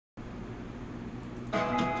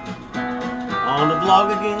on the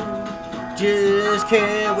vlog again. Just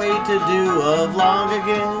can't wait to do a vlog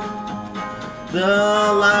again.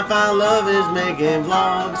 The life I love is making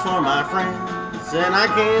vlogs for my friends, and I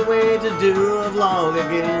can't wait to do a vlog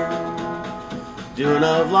again. Doing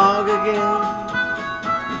a vlog again.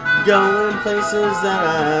 Going places that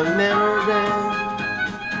I've never been.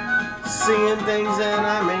 Seeing things that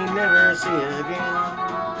I may never see again.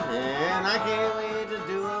 And I can't wait to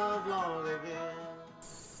do a vlog again.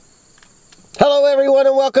 Hello everyone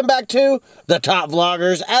and welcome back to The Top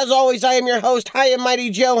Vloggers. As always, I am your host, High and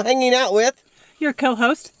Mighty Joe, hanging out with your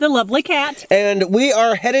co-host, the lovely Cat. And we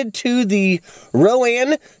are headed to the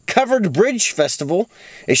Roann Covered Bridge Festival.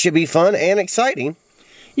 It should be fun and exciting.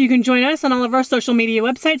 You can join us on all of our social media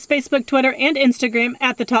websites, Facebook, Twitter, and Instagram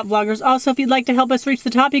at The Top Vloggers. Also, if you'd like to help us reach the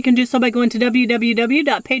top, you can do so by going to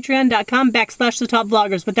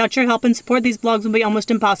www.patreon.com/thetopvloggers. Without your help and support, these vlogs will be almost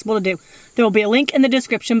impossible to do. There will be a link in the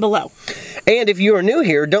description below. And if you are new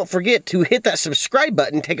here, don't forget to hit that subscribe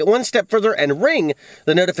button, take it one step further, and ring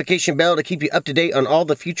the notification bell to keep you up to date on all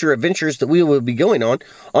the future adventures that we will be going on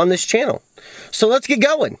this channel. So let's get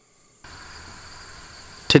going.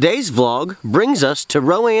 Today's vlog brings us to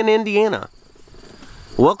Roann, Indiana.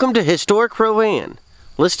 Welcome to Historic Roann,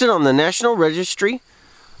 listed on the National Registry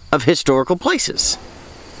of Historical Places.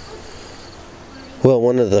 Well,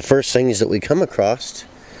 one of the first things that we come across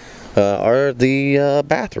are the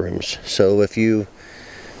bathrooms. So if you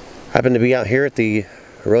happen to be out here at the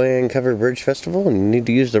Roann Covered Bridge Festival and you need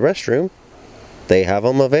to use the restroom, they have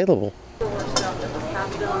them available.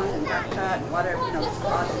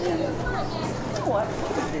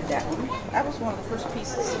 That was one of the first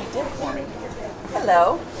pieces he did for me.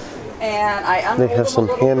 Hello. And I they have some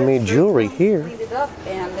handmade jewelry here. Cleaned it up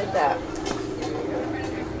and did that.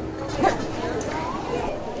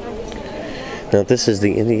 Now this is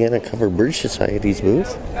the Indiana Covered Bridge Society's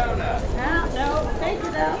booth. No, take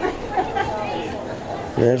it out.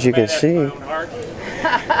 And as you can see,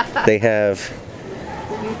 they have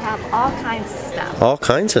all kinds of stuff. All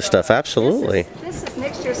kinds of stuff, absolutely. This is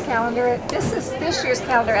next year's calendar. This is this year's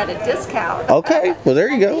calendar at a discount. Okay, well there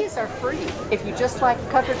you go. These are free. If you just like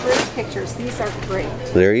covered bridge pictures, these are great.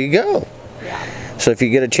 There you go. Yeah. So if you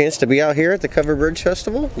get a chance to be out here at the Covered Bridge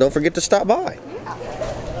Festival, don't forget to stop by. Yeah.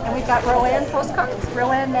 And we've got Roann postcards,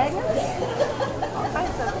 Roann magnets, all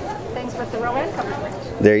kinds of things with the Roann Covered Bridge.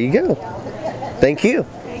 There you go. Thank you.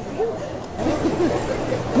 Thank you.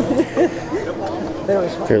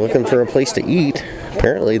 If you're looking for a place to eat,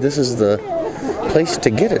 apparently this is the place to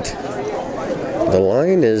get it. The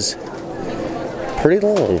line is pretty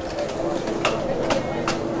long.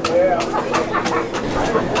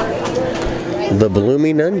 The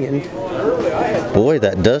blooming onion. Boy,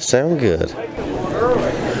 that does sound good.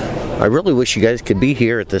 I really wish you guys could be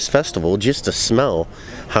here at this festival just to smell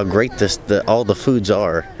how great all the foods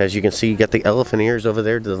are. As you can see, you got the elephant ears over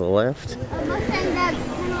there to the left.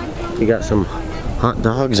 You got some hot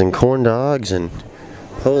dogs and corn dogs and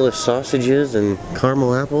Polish sausages and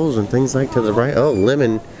caramel apples and things like to the right. Oh,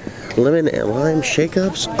 lemon and lime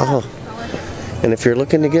shake-ups. Oh, and if you're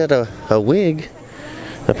looking to get a wig,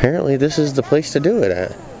 apparently this is the place to do it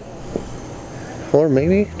at. Or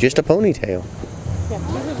maybe just a ponytail. Yeah,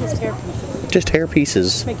 these are just hair pieces. Just hair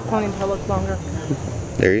pieces. Make the ponytail look longer.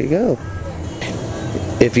 There you go.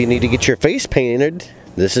 If you need to get your face painted,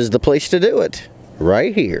 this is the place to do it.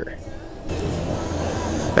 Right here.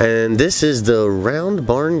 And this is the Round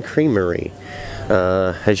Barn Creamery.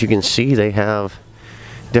 As you can see, they have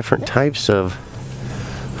different types of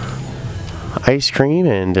ice cream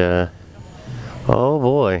and oh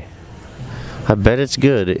boy, I bet it's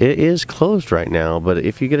good. It is closed right now, but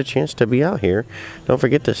if you get a chance to be out here, don't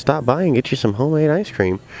forget to stop by and get you some homemade ice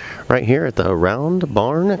cream right here at the Round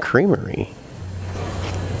Barn Creamery.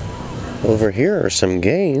 Over here are some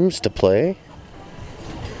games to play.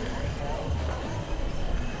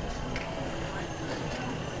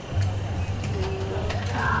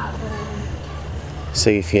 So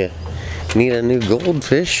if you need a new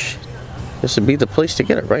goldfish, this would be the place to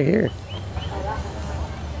get it right here.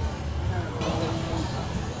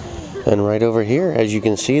 And right over here, as you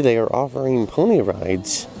can see, they are offering pony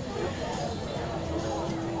rides.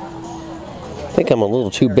 I think I'm a little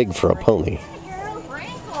too big for a pony.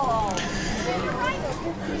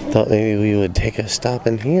 Thought maybe we would take a stop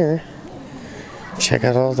in here. Check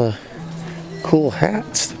out all the cool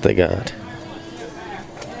hats that they got.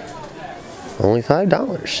 Only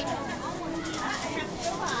 $5.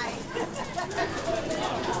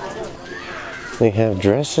 They have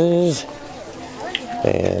dresses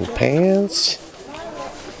and pants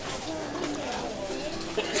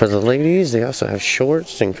for the ladies. They also have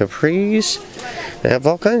shorts and capris. They have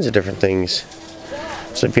all kinds of different things.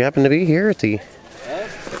 So if you happen to be here at the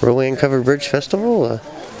Roann Covered Bridge Festival,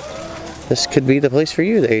 this could be the place for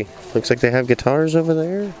you. Looks like they have guitars over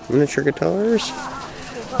there, miniature guitars,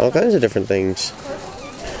 all kinds of different things.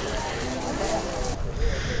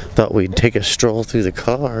 Thought we'd take a stroll through the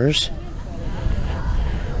cars.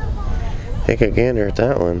 Take a gander at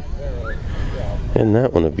that one. Isn't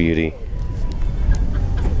that one a beauty?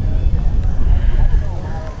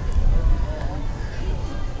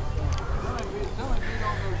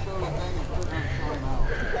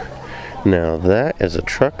 Now that is a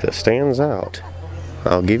truck that stands out.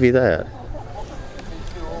 I'll give you that.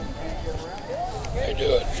 How you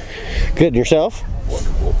doing? Good, and yourself?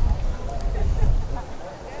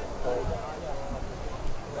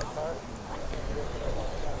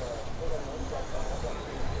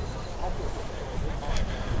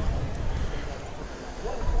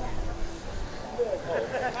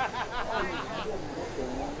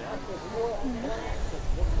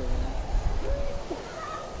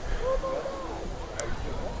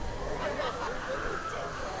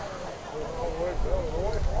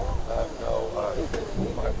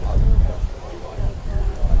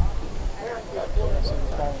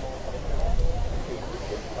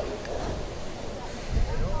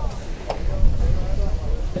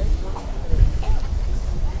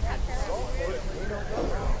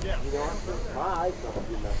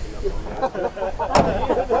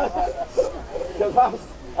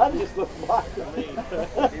 I just looked back at me.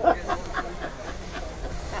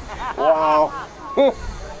 Wow.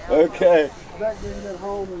 Okay.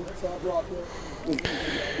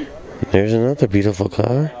 There's another beautiful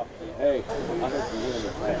car.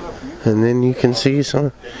 And then you can see some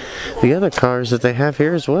of the other cars that they have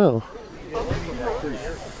here as well.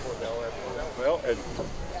 Well,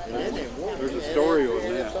 there's a story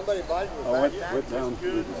on that. I went down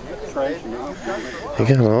to the trash and They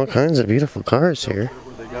got all kinds of beautiful cars here.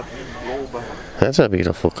 That's a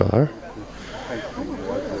beautiful car.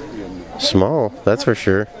 Small, that's for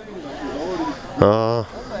sure. Oh,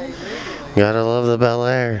 gotta love the Bel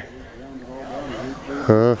Air.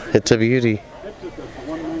 Huh, it's a beauty.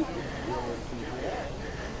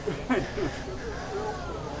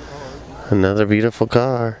 Another beautiful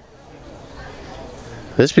car.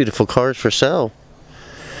 This beautiful car is for sale.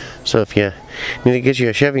 So if you need to get you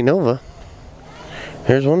a Chevy Nova,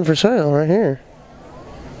 here's one for sale right here.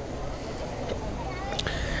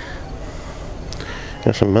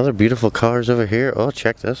 Got some other beautiful cars over here. Oh,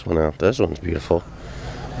 check this one out. This one's beautiful.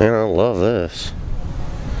 Man, I love this.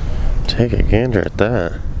 Take a gander at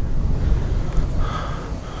that.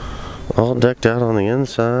 All decked out on the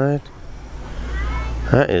inside.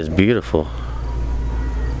 That is beautiful.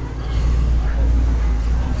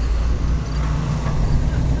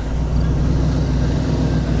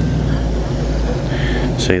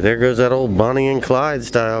 See, there goes that old Bonnie and Clyde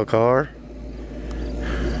style car.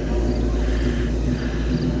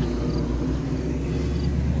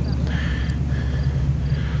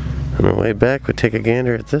 On the way back, we take a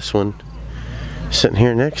gander at this one sitting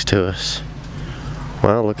here next to us.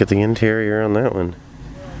 Wow, look at the interior on that one.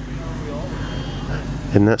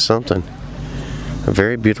 Isn't that something? A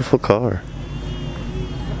very beautiful car.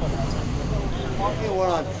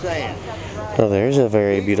 What I'm saying. Oh, there's a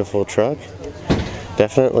very beautiful truck.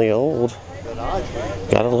 Definitely old.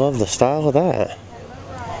 Gotta love the style of that.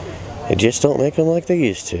 They just don't make them like they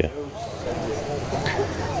used to.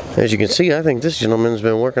 As you can see, I think this gentleman's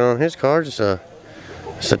been working on his car just a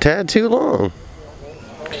tad too long.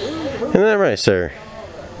 Isn't that right, sir?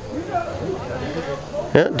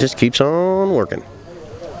 Yeah, just keeps on working.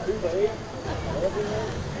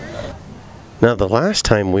 Now, the last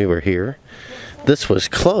time we were here, this was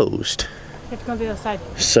closed. You have to go to the other side.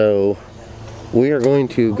 So, we are going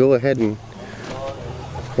to go ahead and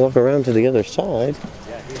walk around to the other side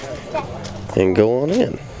and go on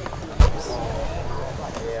in.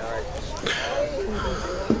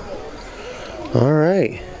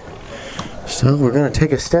 Alright, so we're going to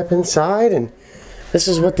take a step inside, and this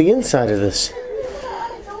is what the inside of this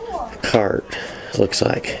cart looks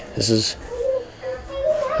like. This is,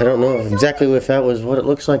 I don't know exactly if that was what it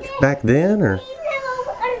looks like back then or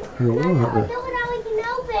what.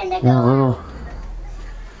 Got a little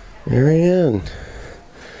area in.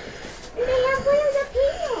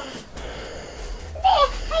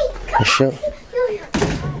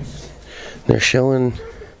 They're showing.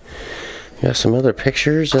 Got some other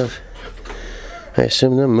pictures of, I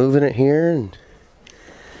assume, them moving it here and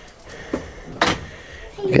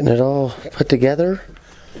getting it all put together.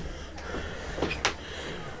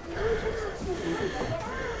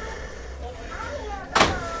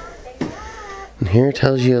 And here it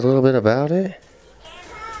tells you a little bit about it.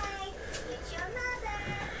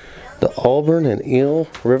 Auburn and Eel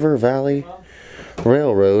River Valley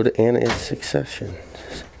Railroad and its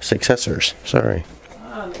successors. Sorry.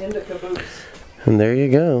 And there you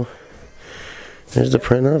go. There's the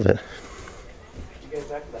print of it.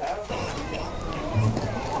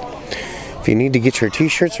 If you need to get your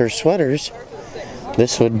t-shirts or sweaters,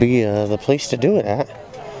 this would be the place to do it at.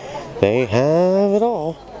 They have it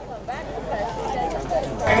all.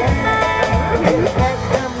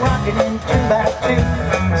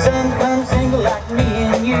 Some come single like me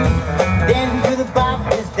and you. Then to the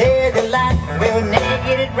bop is their delight. We'll never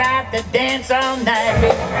get it right to dance all night.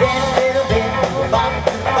 Dance a little bit, bop,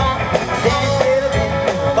 bop. Dance a little bit,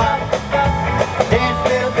 bop, bop. Dance a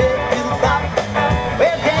little bit to the bop.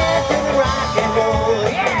 We'll dance to the rock and roll.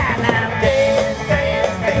 Yeah, now dance,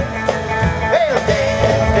 dance, dance. We'll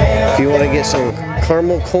dance, dance. If you want to get some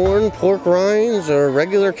caramel corn, pork rinds, or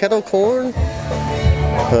regular kettle corn,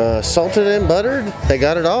 salted and buttered, they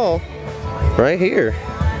got it all right here.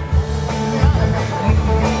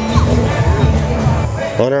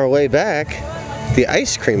 On our way back, the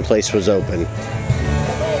ice cream place was open.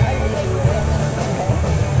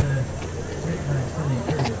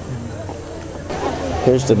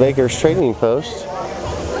 Here's the Baker's Trading Post.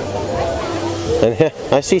 And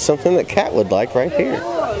I see something that Kat would like right here.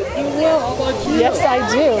 Yes, I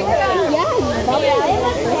do.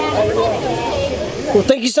 Well,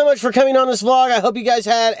 thank you so much for coming on this vlog. I hope you guys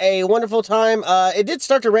had a wonderful time. It did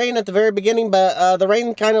start to rain at the very beginning, but the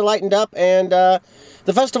rain kind of lightened up, and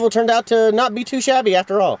the festival turned out to not be too shabby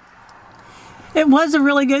after all. It was a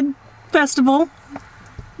really good festival.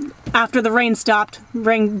 After the rain stopped,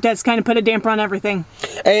 rain does kind of put a damper on everything.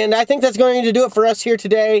 And I think that's going to do it for us here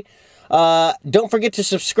today. Don't forget to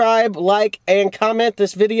subscribe, like, and comment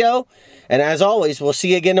this video. And as always, we'll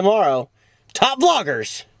see you again tomorrow. Top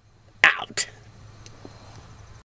Vloggers!